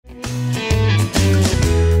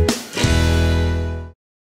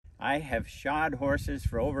I have shod horses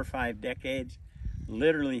for over 5 decades,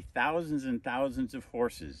 literally thousands and thousands of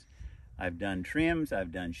horses. I've done trims,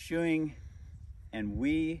 I've done shoeing, and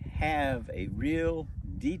we have a real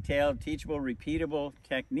detailed, teachable, repeatable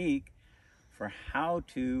technique for how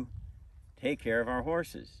to take care of our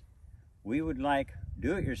horses. We would like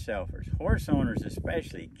do-it-yourselfers, horse owners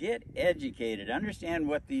especially, get educated, understand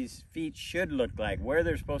what these feet should look like, where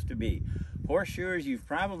they're supposed to be. Horseshoers, you've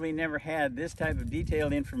probably never had this type of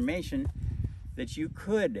detailed information that you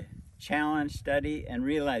could challenge, study, and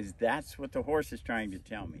realize that's what the horse is trying to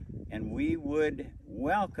tell me. And we would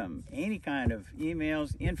welcome any kind of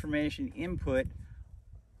emails, information, input.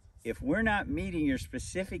 If we're not meeting your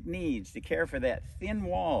specific needs to care for that thin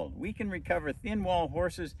wall, we can recover thin wall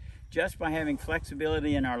horses just by having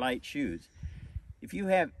flexibility in our light shoes. If you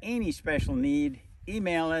have any special need,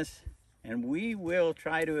 email us and we will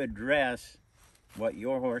try to address what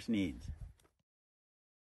your horse needs.